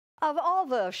Of all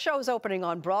the shows opening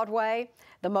on Broadway,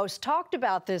 the most talked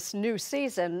about this new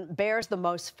season bears the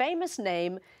most famous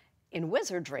name in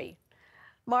wizardry.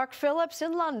 Mark Phillips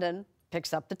in London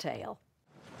picks up the tale.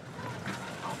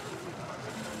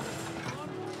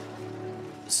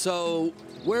 So,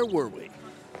 where were we?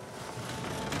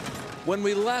 When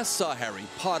we last saw Harry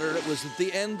Potter, it was at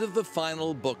the end of the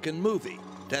final book and movie,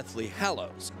 Deathly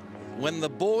Hallows, when the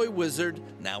boy wizard,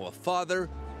 now a father,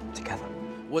 together,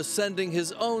 was sending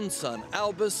his own son,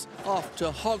 Albus, off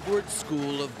to Hogwarts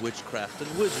School of Witchcraft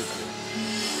and Wizardry.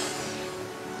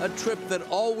 A trip that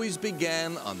always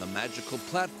began on the magical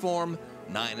platform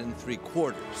 9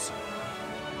 3/4.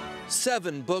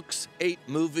 7 books, 8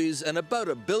 movies, and about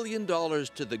 $1 billion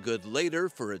to the good later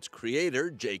for its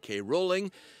creator, J.K.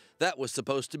 Rowling. That was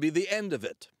supposed to be the end of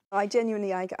it. I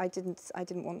genuinely, I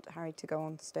didn't want Harry to go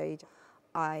on stage.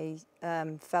 I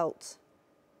felt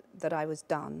that I was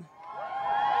done.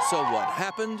 So what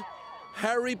happened?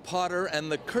 Harry Potter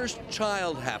and the Cursed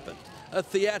Child happened, a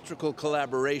theatrical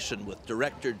collaboration with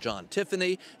director John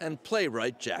Tiffany and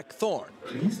playwright Jack Thorne.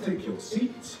 Please take your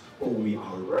seats, or we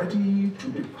are ready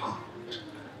to depart.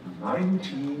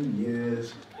 19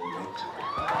 years later.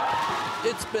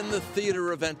 It's been the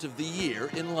theater event of the year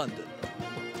in London.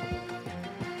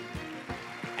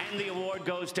 And the award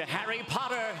goes to Harry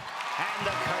Potter and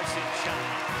the Cursed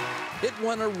Child. It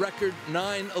won a record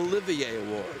 9 Olivier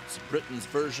Awards, Britain's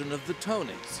version of the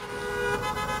Tonys.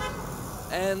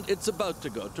 And it's about to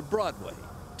go to Broadway.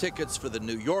 Tickets for the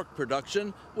New York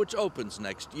production, which opens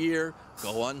next year,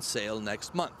 go on sale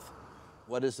next month.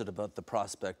 What is it about the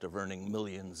prospect of earning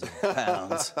millions of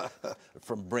pounds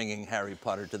from bringing Harry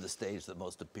Potter to the stage that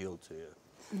most appealed to you?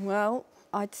 Well,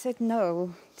 I'd said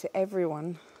no to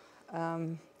everyone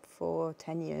for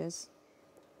 10 years.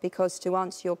 Because to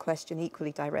answer your question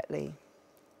equally directly,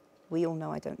 we all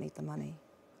know I don't need the money.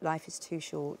 Life is too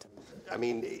short. I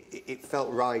mean, it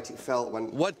felt right. It felt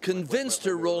when... What convinced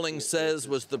her, Rowling says,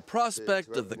 was the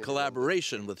prospect of the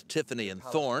collaboration with Tiffany and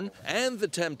Thorne and the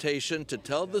temptation to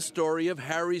tell the story of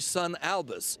Harry's son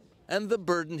Albus and the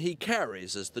burden he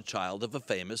carries as the child of a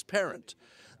famous parent.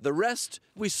 The rest,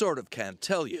 we sort of can't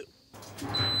tell you.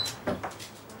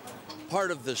 Part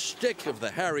of the shtick of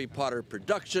the Harry Potter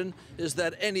production is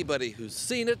that anybody who's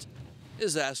seen it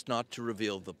is asked not to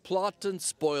reveal the plot and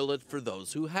spoil it for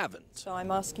those who haven't. So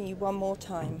I'm asking you one more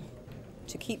time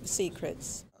to keep the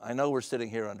secrets. I know we're sitting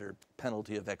here under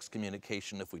penalty of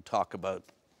excommunication if we talk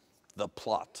about the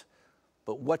plot,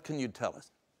 but what can you tell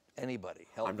us? Anybody,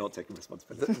 help I'm me. not taking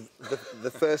responsibility.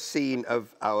 The first scene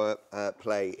of our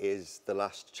play is the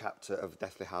last chapter of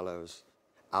Deathly Hallows.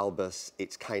 Albus,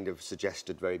 it's kind of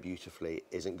suggested very beautifully,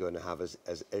 isn't going to have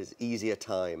as easy a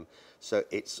time. So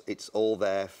it's all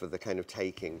there for the kind of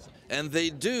takings. And they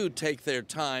do take their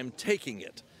time taking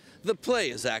it. The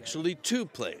play is actually 2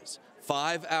 plays,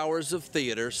 5 hours of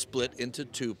theater split into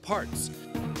 2 parts.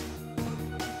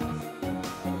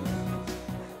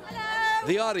 Hello.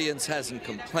 The audience hasn't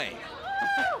complained.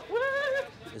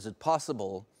 Is it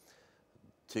possible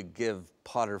to give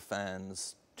Potter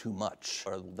fans too much,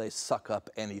 or they suck up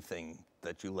anything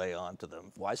that you lay on to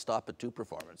them? Why stop at 2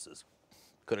 performances?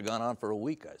 Could have gone on for a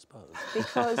week, I suppose.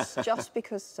 Just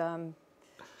because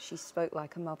she spoke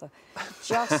like a mother.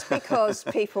 Just because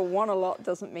people want a lot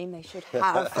doesn't mean they should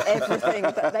have everything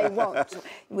that they want.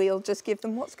 We'll just give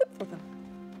them what's good for them.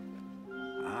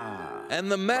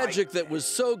 And the magic that was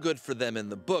so good for them in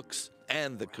the books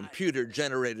and the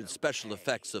computer-generated special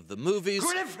effects of the movies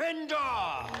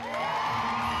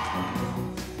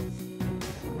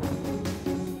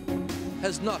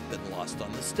has not been lost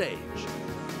on the stage.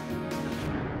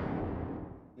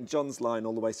 John's line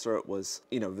all the way through it was,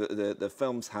 you know, the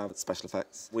films have special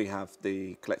effects. We have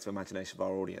the collective imagination of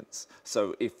our audience.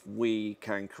 So if we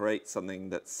can create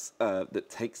something that's, that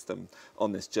takes them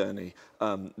on this journey,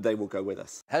 they will go with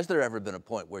us. Has there ever been a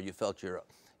point where you felt your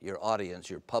audience,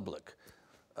 your public,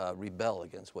 rebel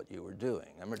against what you were doing?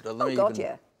 Oh, God,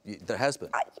 yeah. There has been?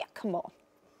 Yeah, come on.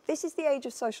 This is the age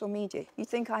of social media. You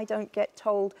think I don't get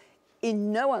told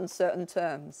in no uncertain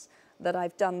terms that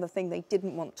I've done the thing they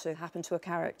didn't want to happen to a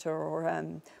character, or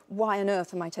why on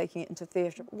earth am I taking it into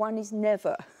theatre? One is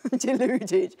never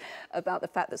deluded about the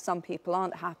fact that some people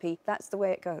aren't happy. That's the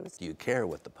way it goes. Do you care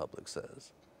what the public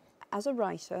says? As a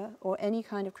writer or any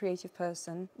kind of creative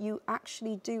person, you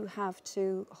actually do have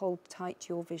to hold tight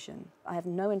to your vision. I have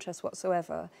no interest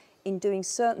whatsoever in doing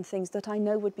certain things that I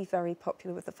know would be very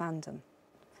popular with the fandom.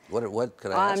 What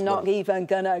could I ask? I'm not even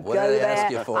gonna go did I there.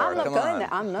 ask you for? I'm not Come going on.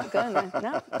 there. I'm not going there.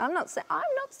 No, I'm not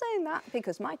saying that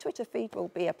because my Twitter feed will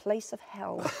be a place of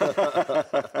hell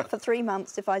for 3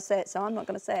 months if I say it. So I'm not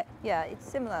going to say it. Yeah, it's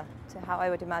similar to how I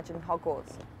would imagine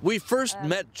Hogwarts. We first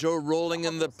met Jo Rowling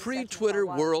in the pre-Twitter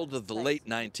world of the late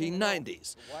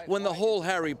 1990s, when the whole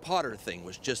Harry Potter thing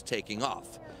was just taking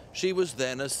off. She was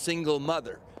then a single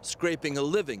mother, scraping a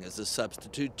living as a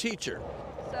substitute teacher,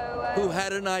 who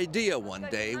had an idea one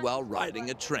day while riding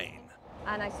a train.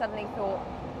 And I suddenly thought,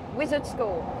 wizard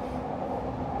school.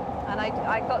 And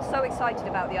I got so excited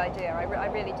about the idea, I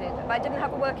really did. But I didn't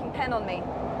have a working pen on me,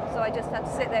 so I just had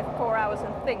to sit there for 4 hours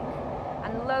and think.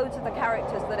 And loads of the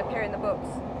characters that appear in the books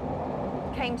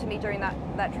came to me during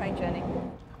that train journey.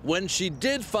 When she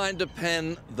did find a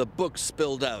pen, the book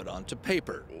spilled out onto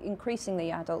paper.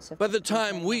 Increasingly, adults have... By the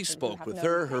time we spoke with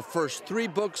her, her first 3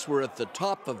 books were at the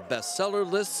top of bestseller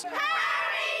lists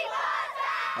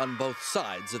on both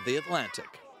sides of the Atlantic.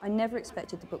 I never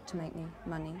expected the book to make me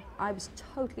money. I was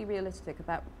totally realistic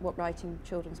about what writing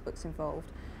children's books involved,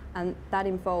 and that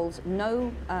involves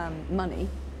no money,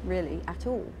 really, at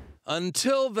all.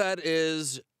 Until, that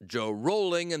is, Jo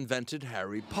Rowling invented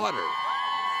Harry Potter.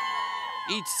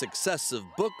 Each successive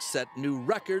book set new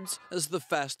records as the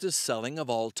fastest selling of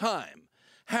all time.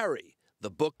 Harry, the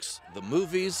books, the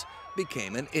movies,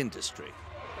 became an industry.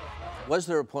 Was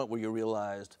there a point where you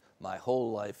realized my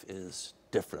whole life is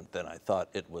different than I thought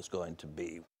it was going to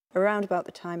be? Around about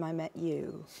the time I met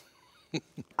you,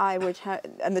 I would have,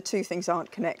 and the two things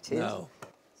aren't connected. No.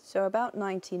 So about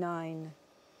 99,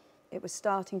 it was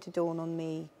starting to dawn on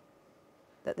me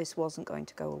that this wasn't going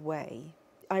to go away.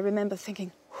 I remember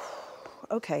thinking,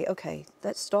 okay,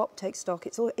 let's stop, take stock,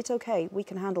 it's okay, we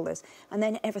can handle this. And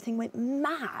then everything went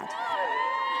mad.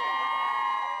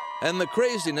 And the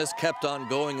craziness kept on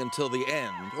going until the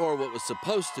end, or what was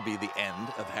supposed to be the end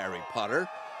of Harry Potter.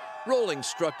 Rowling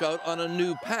struck out on a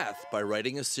new path by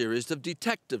writing a series of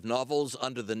detective novels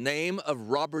under the name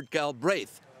of Robert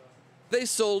Galbraith. They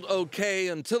sold okay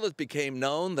until it became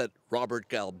known that Robert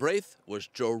Galbraith was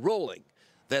Jo Rowling.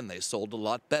 Then they sold a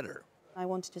lot better. I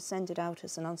wanted to send it out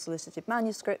as an unsolicited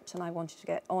manuscript, and I wanted to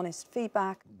get honest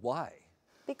feedback. Why?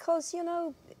 Because, you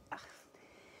know,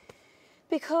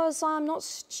 because I'm not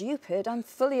stupid. I'm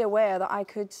fully aware that I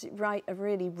could write a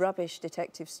really rubbish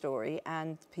detective story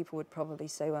and people would probably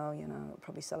say, well, you know, it'll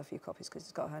probably sell a few copies because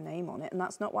it's got her name on it, and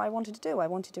that's not what I wanted to do. I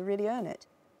wanted to really earn it.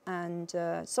 And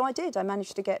so I did. I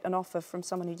managed to get an offer from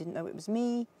someone who didn't know it was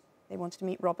me. They wanted to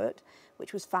meet Robert,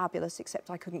 which was fabulous, except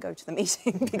I couldn't go to the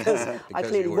meeting because I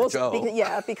clearly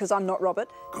wasn't. Because I'm not Robert.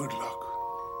 Good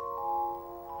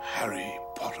luck, Harry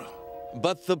Potter.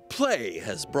 But the play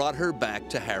has brought her back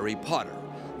to Harry Potter,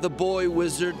 the boy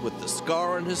wizard with the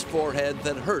scar on his forehead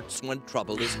that hurts when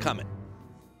trouble is coming,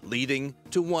 leading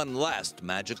to one last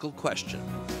magical question.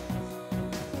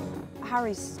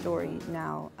 Harry's story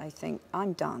now, I think,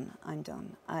 I'm done.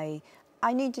 I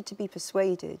needed to be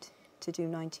persuaded to do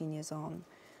 19 years on.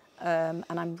 And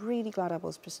I'm really glad I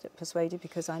was persuaded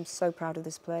because I'm so proud of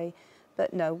this play.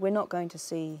 But no, we're not going to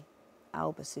see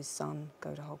Albus's son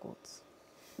go to Hogwarts.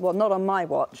 Well, not on my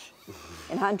watch.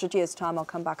 In 100 years' time, I'll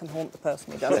come back and haunt the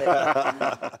person who does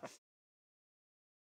it.